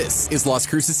This is Las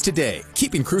Cruces Today,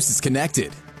 keeping Cruces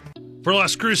connected. For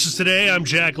Las Cruces Today, I'm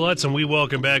Jack Lutz, and we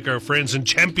welcome back our friends and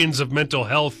champions of mental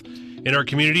health in our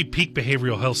community, Peak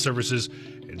Behavioral Health Services.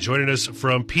 And joining us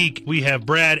from Peak, we have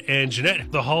Brad and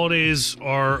Jeanette. The holidays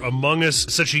are among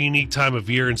us, such a unique time of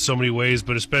year in so many ways,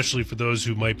 but especially for those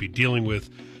who might be dealing with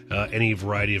any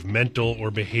variety of mental or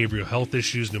behavioral health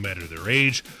issues, no matter their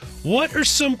age. What are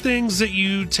some things that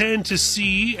you tend to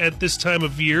see at this time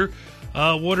of year?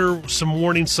 What are some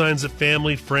warning signs that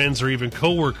family, friends, or even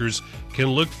coworkers can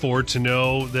look for to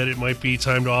know that it might be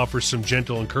time to offer some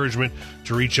gentle encouragement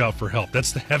to reach out for help?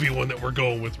 That's the heavy one that we're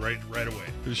going with right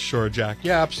away. Sure, Jack.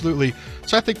 Yeah, absolutely.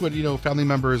 So I think what, family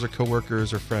members or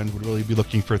coworkers or friends would really be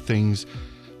looking for things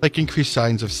like increased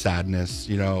signs of sadness,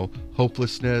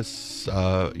 hopelessness,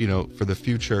 for the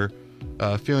future,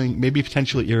 feeling maybe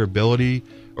potentially irritability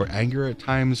or anger at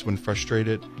times when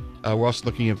frustrated. We're also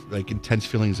looking at intense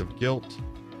feelings of guilt,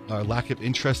 lack of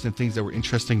interest in things that were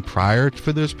interesting prior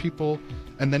for those people,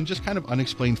 and then just kind of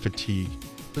unexplained fatigue.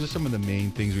 Those are some of the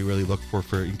main things we really look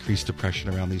for increased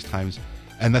depression around these times.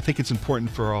 And I think it's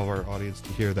important for all of our audience to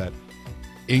hear that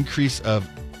increase of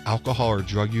alcohol or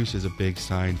drug use is a big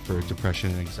sign for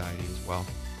depression and anxiety as well.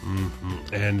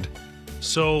 Mm-hmm. And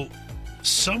so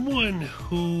someone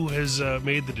who has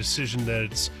made the decision that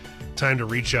it's time to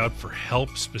reach out for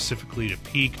help, specifically to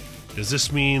Peak, does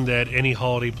this mean that any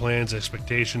holiday plans,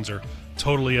 expectations are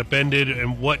totally upended?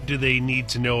 And what do they need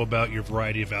to know about your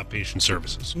variety of outpatient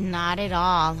services? Not at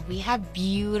all. We have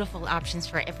beautiful options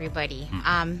for everybody.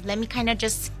 Let me kind of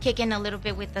just kick in a little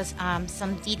bit with us,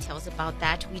 some details about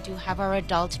that. We do have our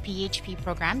adult PHP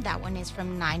program. That one is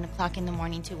from 9 o'clock in the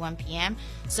morning to 1 p.m.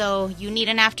 So you need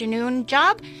an afternoon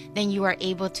job, then you are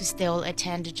able to still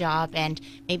attend a job and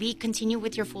maybe continue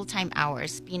with your full-time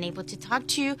hours. Being able to talk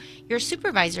to your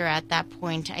supervisor at that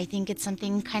point, I think it's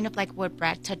something kind of like what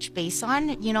Brad touched base on.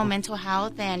 Mental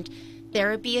health and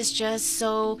therapy is just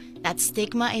so that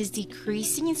stigma is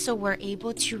decreasing, so we're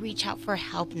able to reach out for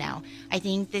help now. I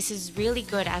think this is really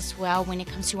good as well when it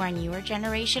comes to our newer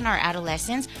generation, our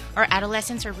adolescents. Our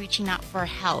adolescents are reaching out for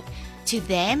help. To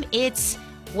them, it's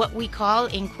what we call,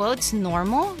 in quotes,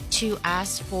 normal to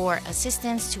ask for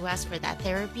assistance, to ask for that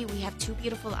therapy. We have two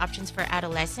beautiful options for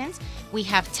adolescents. We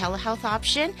have telehealth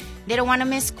option. They don't want to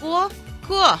miss school?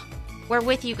 Cool. We're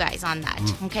with you guys on that,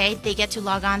 okay? They get to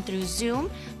log on through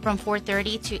Zoom from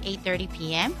 4:30 to 8:30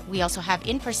 p.m. We also have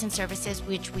in-person services,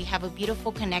 which we have a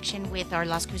beautiful connection with our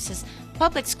Las Cruces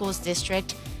Public Schools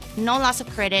District. No loss of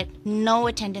credit, no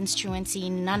attendance truancy,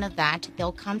 none of that.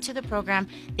 They'll come to the program.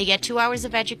 They get 2 hours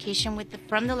of education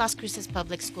from the Las Cruces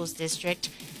Public Schools District.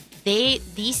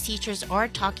 These teachers are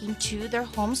talking to their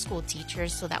homeschool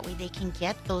teachers so that way they can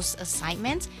get those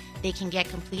assignments. They can get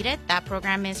completed. That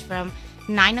program is from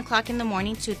 9 o'clock in the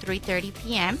morning to 3:30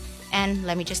 p.m. And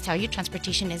let me just tell you,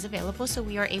 transportation is available, so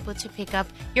we are able to pick up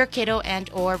your kiddo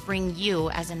and or bring you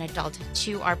as an adult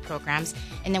to our programs.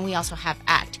 And then we also have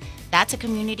ACT. That's a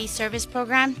community service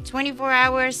program, 24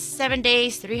 hours, 7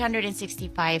 days,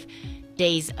 365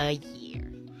 days a year.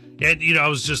 And, I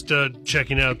was just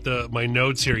checking out my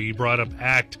notes here. You brought up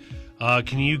ACT.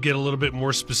 Can you get a little bit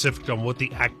more specific on what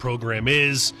the ACT program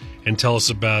is and tell us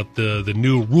about the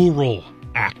new Rural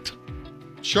ACT?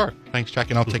 Sure. Thanks, Jack.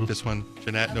 And I'll take this one,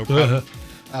 Jeanette. No problem.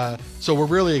 So we're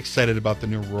really excited about the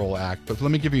new Rural Act, but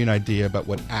let me give you an idea about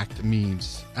what ACT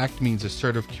means. ACT means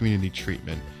assertive community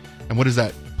treatment. And what does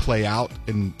that play out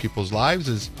in people's lives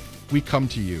is we come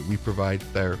to you. We provide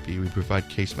therapy. We provide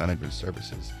case management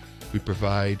services. We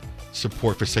provide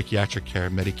support for psychiatric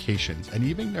care, medications, and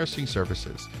even nursing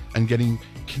services, and getting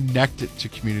connected to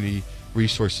community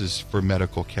resources for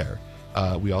medical care.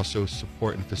 We also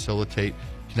support and facilitate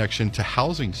connection to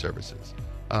housing services.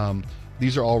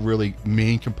 These are all really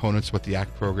main components of what the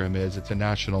ACT program is. It's a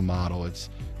national model. It's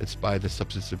by the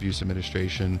Substance Abuse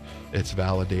Administration. It's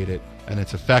validated, and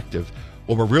it's effective.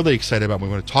 What we're really excited about, what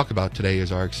we want to talk about today,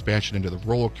 is our expansion into the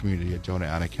rural community of Doña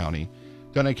Ana County.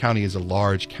 Doña County is a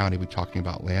large county. We're talking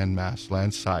about land mass,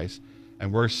 land size,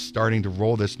 and we're starting to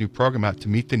roll this new program out to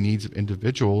meet the needs of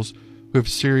individuals who have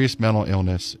serious mental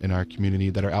illness in our community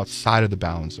that are outside of the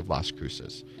bounds of Las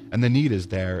Cruces. And the need is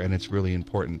there, and it's really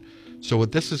important. So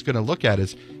what this is going to look at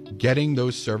is getting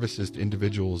those services to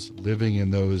individuals living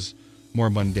in those more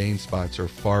mundane spots or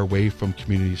far away from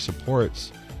community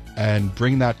supports, and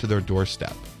bring that to their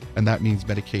doorstep. And that means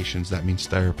medications, that means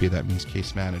therapy, that means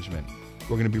case management.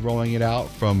 We're going to be rolling it out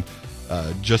from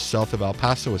just south of El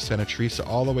Paso with Santa Teresa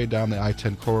all the way down the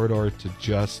I-10 corridor to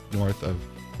just north of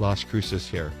Las Cruces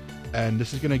here. And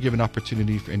this is going to give an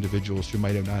opportunity for individuals who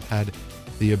might have not had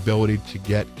the ability to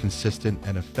get consistent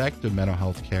and effective mental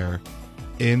health care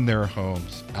in their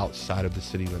homes outside of the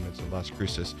city limits of Las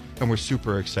Cruces, and we're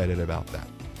super excited about that.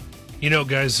 You know,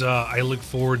 guys, I look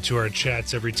forward to our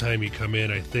chats every time you come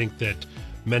in. I think that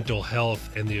mental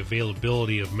health and the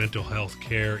availability of mental health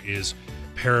care is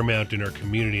paramount in our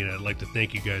community, and I'd like to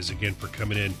thank you guys again for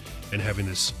coming in and having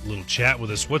this little chat with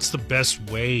us. What's the best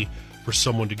way for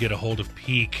someone to get a hold of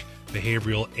Peak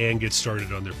Behavioral and get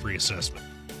started on their free assessment?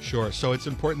 Sure. So it's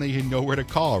important that you know where to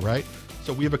call, right?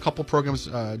 So we have a couple programs.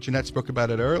 Jeanette spoke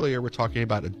about it earlier. We're talking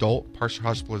about adult partial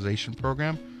hospitalization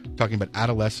program, talking about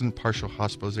adolescent partial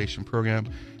hospitalization program,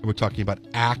 and we're talking about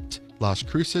ACT Las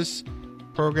Cruces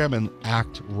program and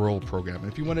ACT Rural program.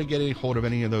 And if you want to get a hold of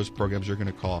any of those programs, you're going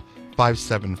to call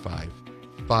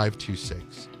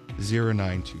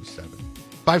 575-526-0927.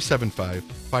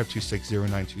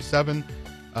 575-526-0927.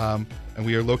 And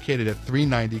we are located at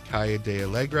 390 Calle de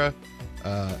Alegra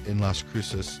in Las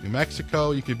Cruces, New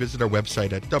Mexico. You can visit our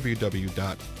website at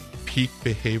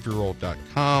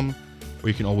www.peakbehavioral.com, or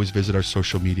you can always visit our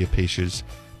social media pages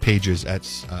at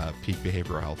Peak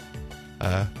Behavioral Health.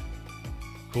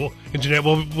 Cool. And Jeanette,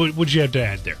 what would you have to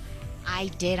add there? I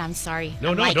did. I'm sorry.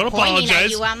 No, I'm no, like don't pointing apologize.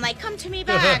 At you. I'm like, come to me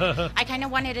back. I kind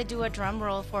of wanted to do a drum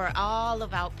roll for all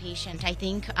of Outpatient. I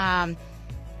think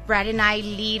Brad and I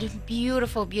lead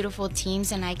beautiful, beautiful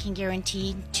teams, and I can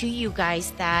guarantee to you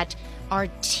guys that our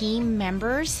team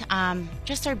members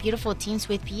just are beautiful teams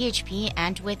with PHP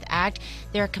and with ACT.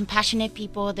 They're compassionate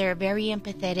people. They're very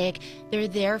empathetic. They're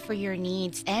there for your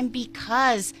needs. And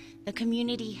because the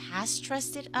community has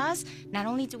trusted us, not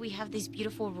only do we have this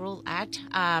beautiful Rural Act,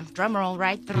 drum roll,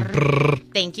 right?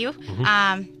 Thank you.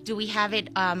 Do we have it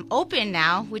open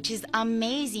now, which is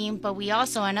amazing, but we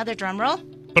also, another drum roll.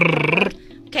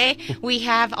 Okay, we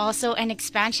have also an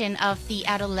expansion of the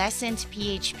adolescent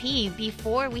PHP.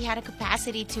 Before, we had a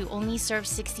capacity to only serve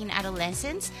 16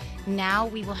 adolescents. Now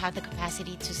we will have the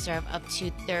capacity to serve up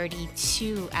to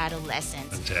 32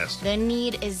 adolescents. Fantastic. The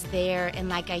need is there, and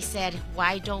like I said,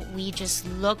 why don't we just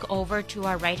look over to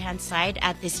our right-hand side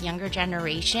at this younger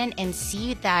generation and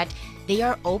see that they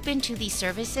are open to these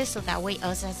services, so that way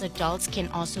us as adults can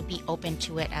also be open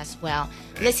to it as well.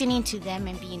 Listening to them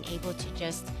and being able to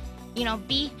just, you know,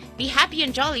 be happy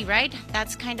and jolly, right?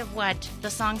 That's kind of what the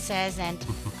song says, and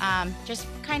just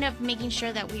kind of making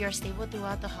sure that we are stable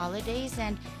throughout the holidays,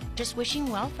 and just wishing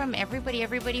well from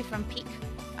everybody from Peak.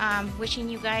 Wishing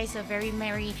you guys a very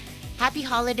merry, happy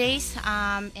holidays,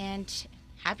 and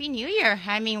happy New Year.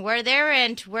 I mean, we're there,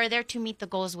 and we're there to meet the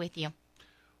goals with you.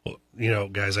 Well, you know,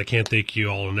 guys, I can't thank you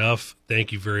all enough.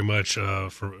 Thank you very much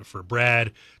for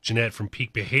Brad, Jeanette from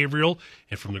Peak Behavioral,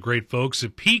 and from the great folks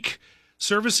at Peak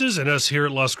Services and us here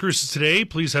at Las Cruces today.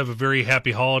 Please have a very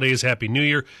happy holidays, happy New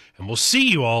Year, and we'll see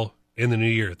you all in the new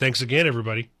year. Thanks again,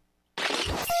 everybody.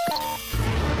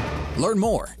 Learn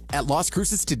more at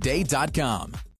LasCrucesToday.com.